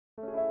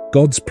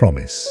God's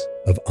promise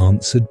of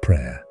answered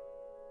prayer.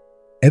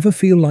 Ever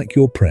feel like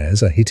your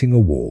prayers are hitting a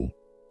wall?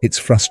 It's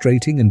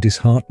frustrating and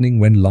disheartening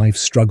when life's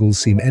struggles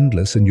seem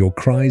endless and your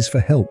cries for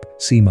help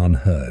seem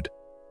unheard.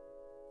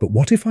 But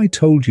what if I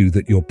told you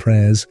that your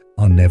prayers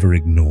are never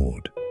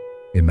ignored?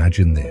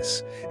 Imagine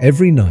this.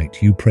 Every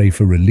night you pray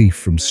for relief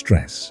from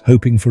stress,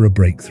 hoping for a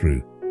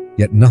breakthrough,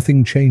 yet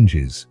nothing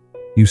changes.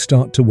 You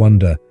start to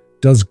wonder,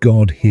 does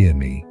God hear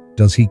me?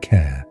 Does He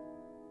care?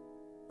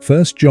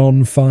 1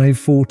 John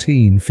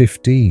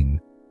 5:14-15.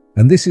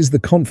 And this is the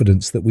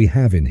confidence that we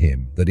have in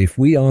Him, that if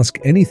we ask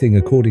anything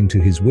according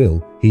to His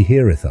will, He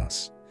heareth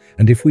us.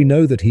 And if we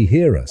know that He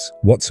hear us,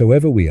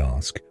 whatsoever we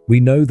ask, we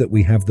know that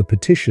we have the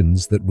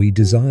petitions that we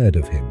desired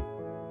of Him.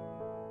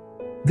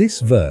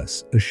 This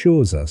verse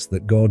assures us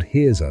that God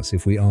hears us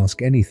if we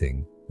ask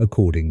anything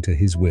according to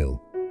His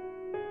will.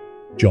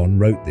 John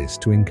wrote this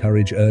to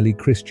encourage early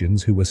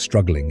Christians who were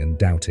struggling and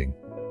doubting.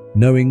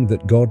 Knowing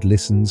that God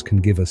listens can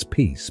give us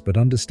peace, but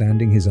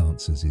understanding His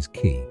answers is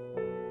key.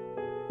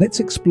 Let's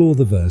explore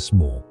the verse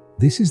more.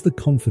 This is the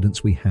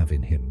confidence we have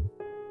in Him.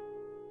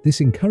 This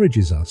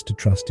encourages us to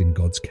trust in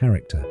God's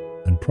character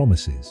and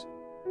promises.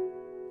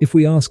 If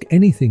we ask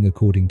anything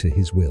according to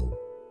His will,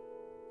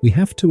 we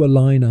have to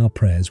align our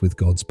prayers with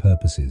God's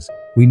purposes.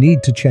 We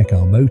need to check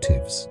our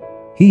motives.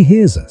 He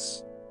hears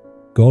us.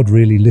 God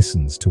really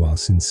listens to our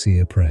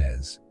sincere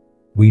prayers.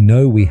 We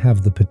know we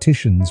have the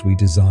petitions we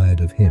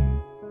desired of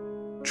Him.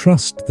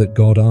 Trust that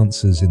God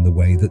answers in the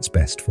way that's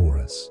best for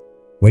us.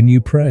 When you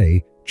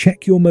pray,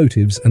 check your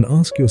motives and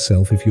ask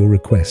yourself if your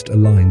request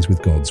aligns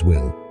with God's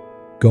will.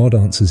 God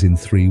answers in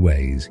 3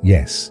 ways.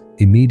 Yes,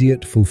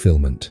 immediate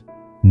fulfillment.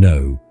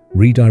 No,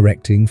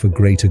 redirecting for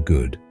greater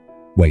good.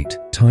 Wait,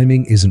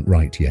 timing isn't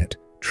right yet.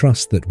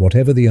 Trust that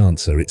whatever the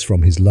answer, it's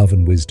from His love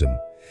and wisdom.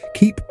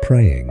 Keep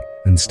praying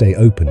and stay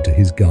open to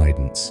His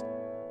guidance.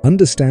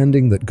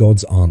 Understanding that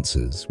God's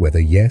answers, whether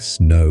yes,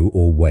 no,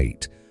 or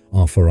wait,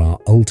 are for our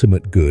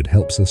ultimate good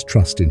helps us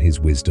trust in His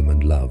wisdom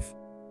and love.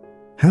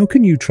 How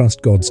can you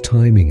trust God's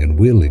timing and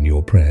will in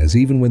your prayers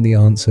even when the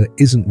answer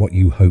isn't what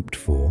you hoped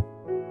for?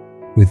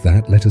 With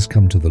that, let us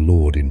come to the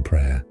Lord in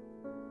prayer.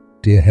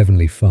 Dear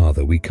Heavenly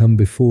Father, we come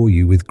before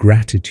you with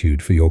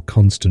gratitude for your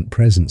constant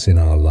presence in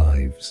our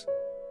lives.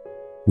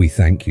 We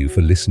thank you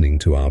for listening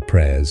to our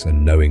prayers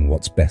and knowing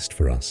what's best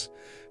for us.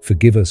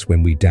 Forgive us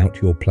when we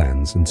doubt your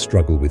plans and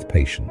struggle with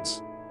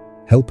patience.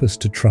 Help us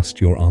to trust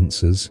your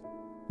answers,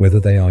 whether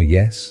they are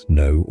yes,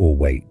 no, or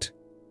wait.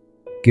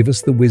 Give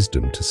us the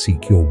wisdom to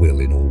seek your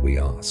will in all we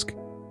ask.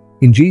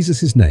 In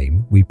Jesus'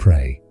 name we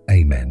pray.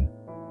 Amen.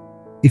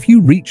 If you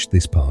reached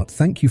this part,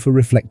 thank you for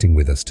reflecting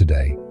with us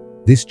today.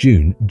 This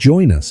June,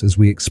 join us as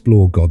we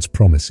explore God's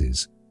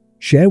promises.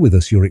 Share with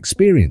us your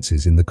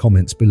experiences in the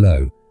comments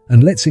below,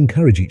 and let's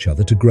encourage each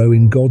other to grow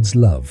in God's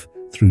love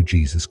through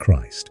Jesus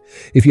Christ.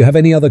 If you have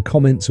any other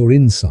comments or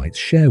insights,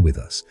 share with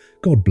us.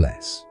 God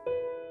bless.